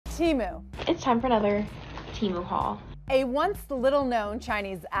Temu. It's time for another Temu haul. A once little-known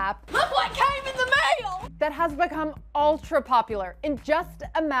Chinese app. Look what came in the mail! That has become ultra popular in just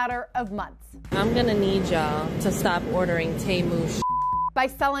a matter of months. I'm gonna need y'all to stop ordering Temu by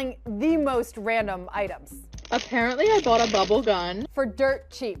selling the most random items. Apparently I bought a bubble gun for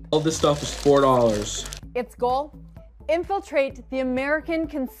dirt cheap. All this stuff is $4. Its goal? Infiltrate the American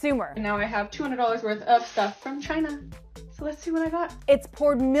consumer. Now I have $200 worth of stuff from China. So let's see what I got. It's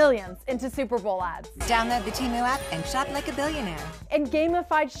poured millions into Super Bowl ads. Download the Temu app and shop like a billionaire. And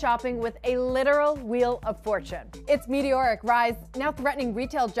gamified shopping with a literal wheel of fortune. Its meteoric rise now threatening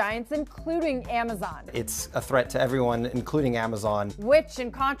retail giants, including Amazon. It's a threat to everyone, including Amazon. Which,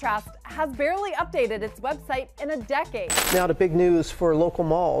 in contrast, has barely updated its website in a decade. Now to big news for local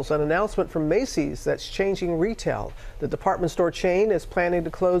malls. An announcement from Macy's that's changing retail. The department store chain is planning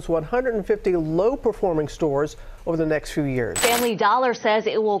to close 150 low-performing stores over the next few years. Family Dollar says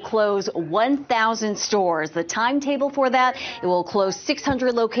it will close 1,000 stores. The timetable for that, it will close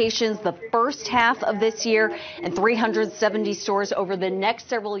 600 locations the first half of this year and 370 stores over the next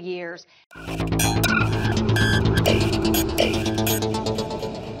several years.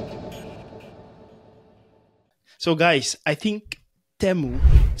 So guys, I think Temu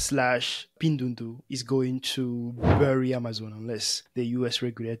 / pinduoduo is going to bury Amazon unless the US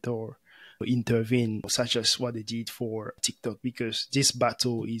regulator intervene, such as what they did for TikTok, because this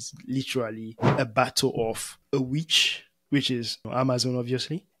battle is literally a battle of a witch, which is Amazon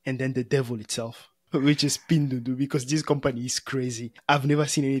obviously, and then the devil itself, which is pinduoduo, because this company is crazy. I've never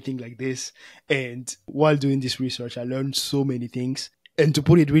seen anything like this, and while doing this research I learned so many things. And to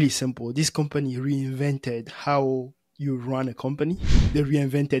put it really simple, this company reinvented how you run a company. They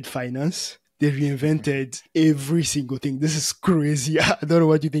reinvented finance. They reinvented every single thing. This is crazy. I don't know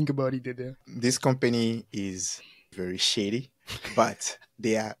what you think about it, Dede. This company is very shady, but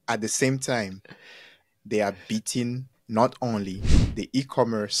they are, at the same time, they are beating not only the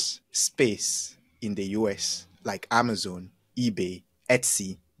e-commerce space in the US, like Amazon, eBay,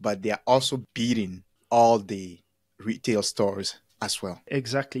 Etsy, but they are also beating all the retail stores as well.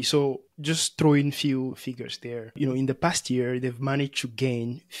 Exactly. So just throw in few figures there. In the past year, they've managed to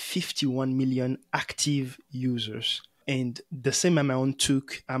gain 51 million active users. And the same amount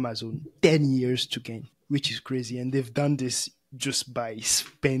took Amazon 10 years to gain, which is crazy. And they've done this just by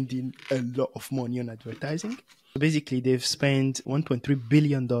spending a lot of money on advertising. Basically, they've spent $1.3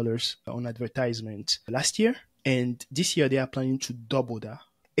 billion on advertisement last year. And this year, they are planning to double that.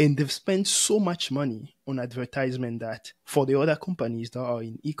 And they've spent so much money on advertisement that for the other companies that are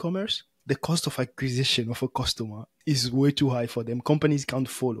in e-commerce, the cost of acquisition of a customer is way too high for them. Companies can't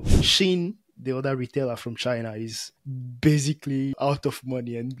follow. Shein, the other retailer from China, is basically out of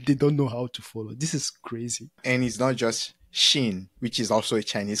money and they don't know how to follow. This is crazy. And it's not just Shein, which is also a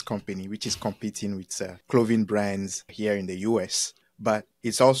Chinese company, which is competing with clothing brands here in the US. But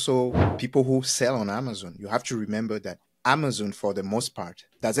it's also people who sell on Amazon. You have to remember that Amazon, for the most part,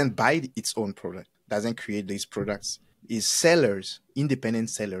 doesn't buy its own product, doesn't create these products. It's sellers, independent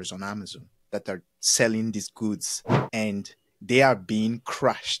sellers on Amazon that are selling these goods. And they are being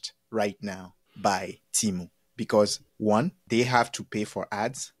crushed right now by Temu. Because one, they have to pay for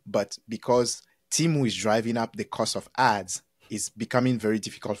ads, but because Temu is driving up the cost of ads, it's becoming very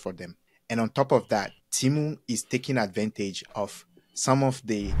difficult for them. And on top of that, Temu is taking advantage of some of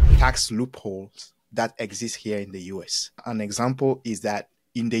the tax loopholes that exists here in the US. An example is that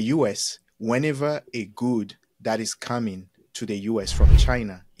in the US, whenever a good that is coming to the US from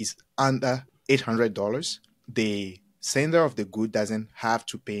China is under $800, the sender of the good doesn't have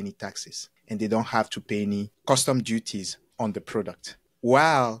to pay any taxes and they don't have to pay any custom duties on the product.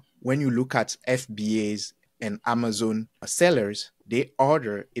 While when you look at FBAs and Amazon sellers, they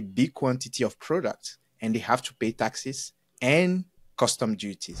order a big quantity of products and they have to pay taxes and custom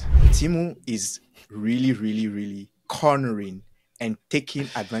duties. Temu is really cornering and taking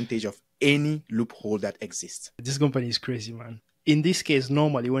advantage of any loophole that exists. This company is crazy, man. In this case,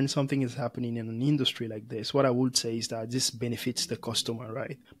 normally when something is happening in an industry like this, what I would say is that this benefits the customer,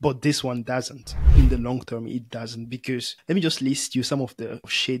 right? But this one doesn't. In the long term, it doesn't, because let me just list you some of the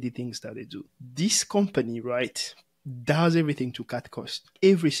shady things that they do. This company, right, does everything to cut costs.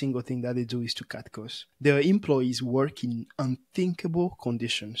 Every single thing that they do is to cut costs. Their employees work in unthinkable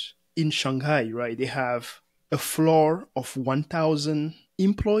conditions. In Shanghai, right, they have a floor of 1,000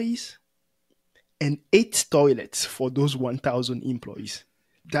 employees and 8 toilets for those 1,000 employees.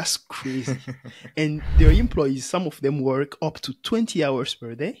 That's crazy. And their employees, some of them work up to 20 hours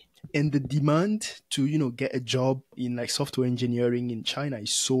per day. And the demand to, get a job in like software engineering in China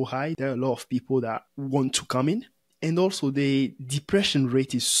is so high. There are a lot of people that want to come in. And also the depression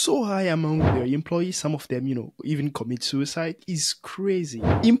rate is so high among their employees. Some of them, even commit suicide. It's crazy.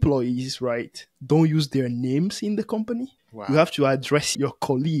 Employees, right, don't use their names in the company. Wow. You have to address your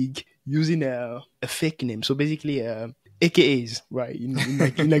colleague using a fake name. So basically, AKAs, right, in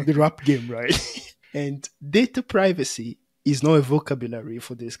like the rap game, right? And data privacy is not a vocabulary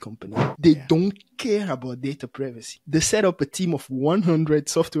for this company. They don't care about data privacy. They set up a team of 100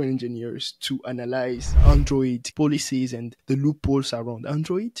 software engineers to analyze Android policies and the loopholes around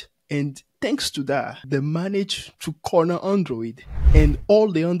Android. And thanks to that, they managed to corner Android. And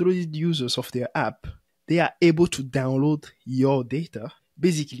all the Android users of their app, they are able to download your data,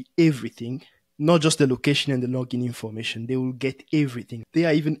 basically everything, not just the location and the login information. They will get everything. They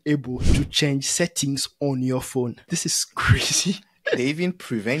are even able to change settings on your phone. This is crazy. They even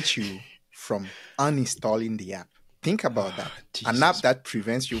prevent you from uninstalling the app. Think about that. Jesus. An app that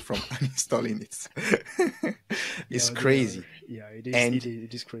prevents you from uninstalling it. It's crazy.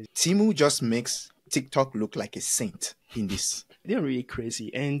 It is crazy. Temu just makes TikTok look like a saint in this. They're really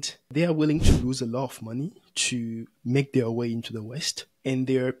crazy, and they are willing to lose a lot of money to make their way into the West. And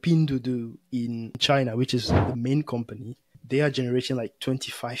their pinduoduo in China, which is the main company, they are generating like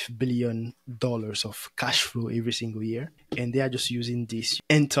 $25 billion of cash flow every single year. And they are just using this to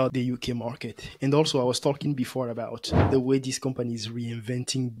enter the UK market. And also, I was talking before about the way this company is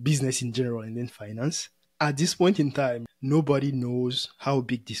reinventing business in general and then finance. At this point in time, nobody knows how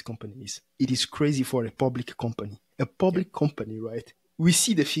big this company is. It is crazy for a public company. A public company, right? We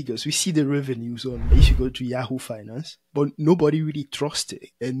see the figures, we see the revenues on if you go to Yahoo Finance, but nobody really trusts it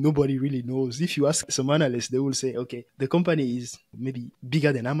and nobody really knows. If you ask some analysts, they will say, okay, the company is maybe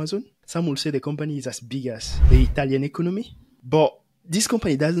bigger than Amazon. Some will say the company is as big as the Italian economy, but this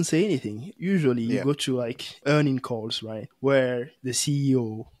company doesn't say anything. Usually you go to like earning calls, right, where the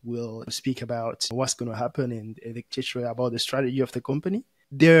CEO will speak about what's going to happen and etc. about the strategy of the company.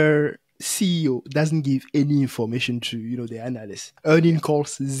 Their CEO doesn't give any information to, the analysts. Earning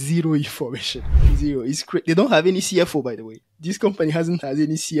calls, zero information. Zero. They don't have any CFO, by the way. This company hasn't had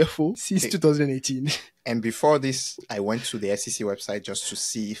any CFO since 2018. And before this, I went to the SEC website just to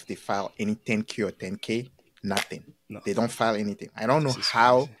see if they file any 10K or 10K. Nothing. No. They don't file anything. I don't know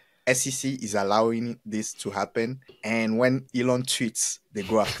how SEC is allowing this to happen. And when Elon tweets, they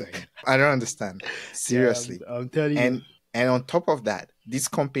go after him. I don't understand. Seriously. Yeah, I'm telling you. And on top of that, this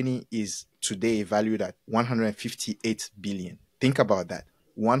company is today valued at 158 billion. Think about that.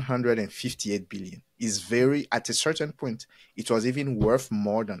 158 billion is at a certain point, it was even worth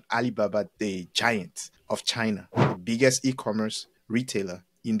more than Alibaba, the giant of China, the biggest e-commerce retailer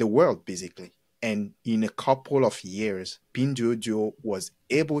in the world, basically. And in a couple of years, Pinduoduo was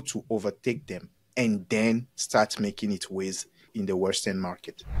able to overtake them and then start making its ways in the Western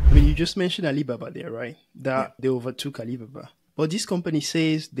market. I mean, you just mentioned Alibaba there, right? That they overtook Alibaba. But this company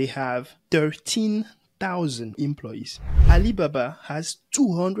says they have 13,000 employees. Alibaba has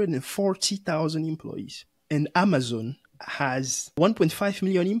 240,000 employees. And Amazon has 1.5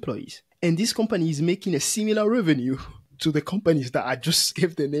 million employees. And this company is making a similar revenue to the companies that I just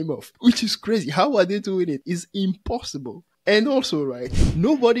gave the name of, which is crazy. How are they doing it? It's impossible. And also, right,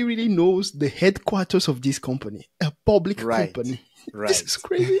 nobody really knows the headquarters of this company, a public company. Right. This is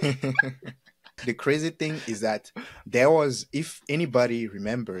crazy. The crazy thing is that there was, if anybody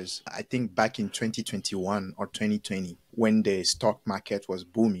remembers, I think back in 2021 or 2020, when the stock market was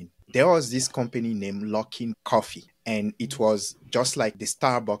booming, there was this company named Luckin Coffee, and it was just like the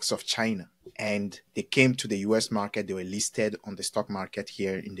Starbucks of China. And they came to the US market. They were listed on the stock market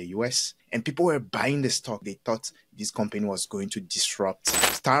here in the US. And people were buying the stock. They thought this company was going to disrupt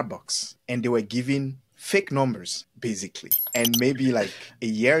Starbucks. And they were giving fake numbers, basically. And maybe like a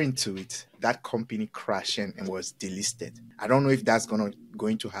year into it, that company crashed and was delisted. I don't know if that's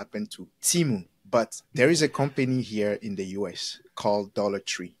going to happen to Temu. But there is a company here in the US called Dollar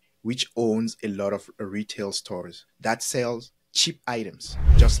Tree, which owns a lot of retail stores that sells cheap items,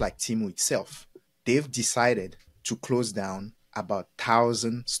 just like Temu itself. They've decided to close down about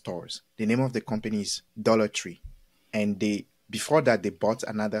 1,000 stores. The name of the company is Dollar Tree. And before that, they bought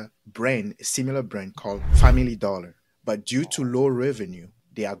another brand, a similar brand called Family Dollar. But due to low revenue,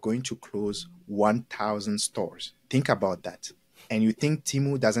 they are going to close 1,000 stores. Think about that. And you think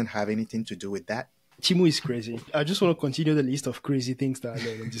Temu doesn't have anything to do with that? Temu is crazy. I just want to continue the list of crazy things that I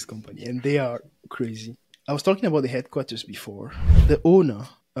know in this company. And they are crazy. I was talking about the headquarters before. The owner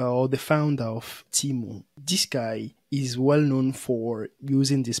or the founder of Temu, this guy is well known for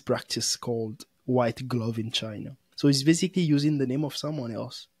using this practice called white glove in China. So he's basically using the name of someone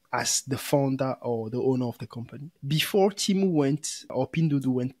else as the founder or the owner of the company. Before Pinduoduo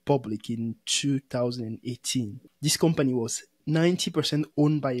went public in 2018, this company was 90%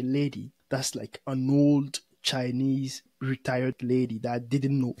 owned by a lady that's like an old Chinese retired lady that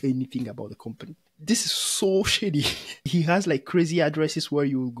didn't know anything about the company. This is so shady. He has like crazy addresses where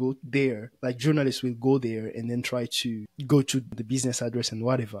you will go there, like journalists will go there and then try to go to the business address and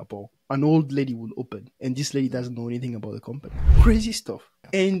whatever, but an old lady will open and this lady doesn't know anything about the company. Crazy stuff.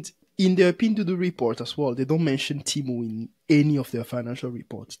 And in their Pinduoduo report as well, they don't mention Temu in any of their financial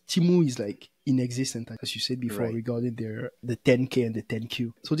reports. Temu is like inexistent, as you said before, Right. regarding the 10K and the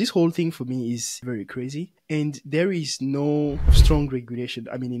 10Q. So this whole thing for me is very crazy. And there is no strong regulation.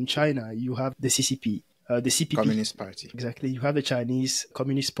 I mean, in China, you have the CCP. The CPP. Communist Party. Exactly. You have the Chinese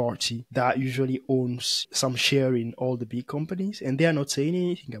Communist Party that usually owns some share in all the big companies, and they are not saying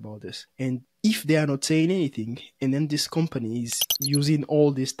anything about this. And if they are not saying anything, and then this company is using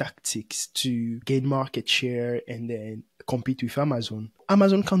all these tactics to gain market share and then compete with Amazon,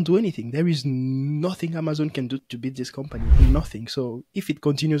 Amazon can't do anything. There is nothing Amazon can do to beat this company. Nothing. So if it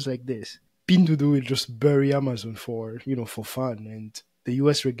continues like this, Pinduoduo will just bury Amazon for fun, and the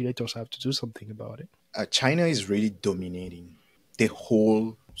US regulators have to do something about it. China is really dominating the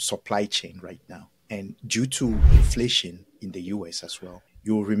whole supply chain right now. And due to inflation in the US as well,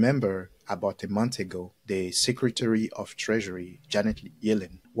 you'll remember about a month ago, the Secretary of Treasury, Janet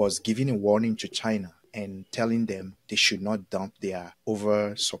Yellen, was giving a warning to China and telling them they should not dump their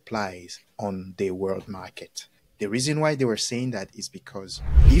oversupplies on the world market. The reason why they were saying that is because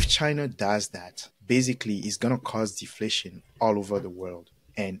if China does that, basically it's going to cause deflation all over the world,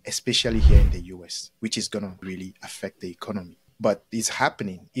 and especially here in the US, which is going to really affect the economy. But it's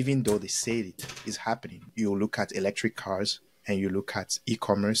happening, even though they say it is happening. You look at electric cars and you look at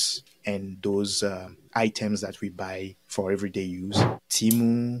e-commerce and those items that we buy for everyday use.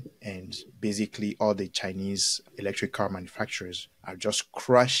 Temu and basically all the Chinese electric car manufacturers are just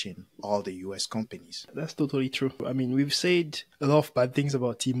crushing all the US companies. That's totally true. I mean, we've said a lot of bad things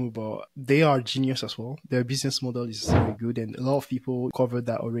about Temu, but they are genius as well. Their business model is very good, and a lot of people covered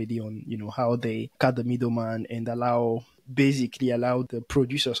that already on, how they cut the middleman and basically allow the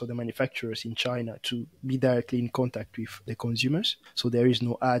producers or the manufacturers in China to be directly in contact with the consumers. So there is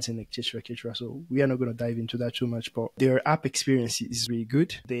no ads and etc. etc. So we are not going to dive into that too much, but their app experience is really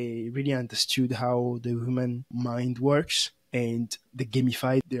good. They really understood how the human mind works, and they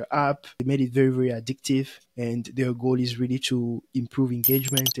gamified their app. They made it very, very addictive, and their goal is really to improve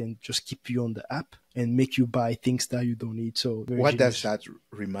engagement and just keep you on the app and make you buy things that you don't need. So what does that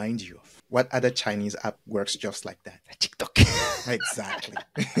remind you of? What other Chinese app works just like that? TikTok. Exactly.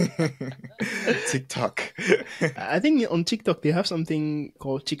 TikTok. I think on TikTok they have something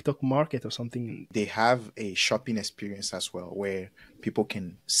called TikTok Market or something. They have a shopping experience as well, where people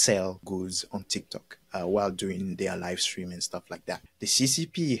can sell goods on TikTok while doing their live stream and stuff like that. The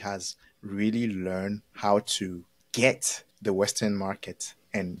CCP has really learned how to get the Western market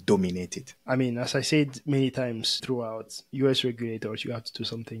and dominate it. I mean, as I said many times throughout, US regulators, you have to do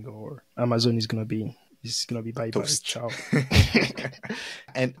something, or Amazon is gonna be bye-bye. Ciao.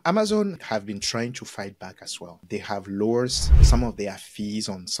 And Amazon have been trying to fight back as well. They have lowered some of their fees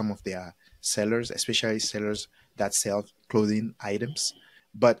on some of their sellers, especially sellers that sell clothing items.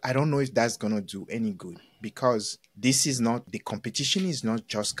 But I don't know if that's going to do any good, because the competition is not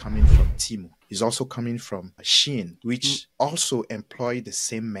just coming from Temu. It's also coming from Shein, which also employ the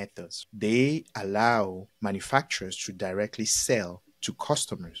same methods. They allow manufacturers to directly sell to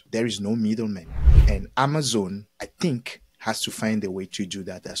customers. There is no middleman. And Amazon, I think, has to find a way to do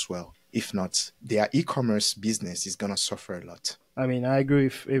that as well. If not, their e-commerce business is going to suffer a lot. I mean, I agree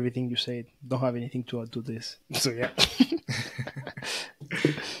with everything you said. Don't have anything to add to this. So, yeah.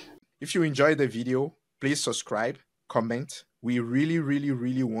 If you enjoyed the video, please subscribe, comment. We really, really,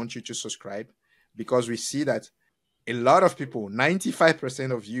 really want you to subscribe, because we see that a lot of people,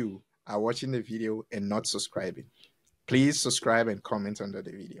 95% of you, are watching the video and not subscribing. Please subscribe and comment under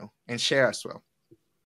the video, and share as well.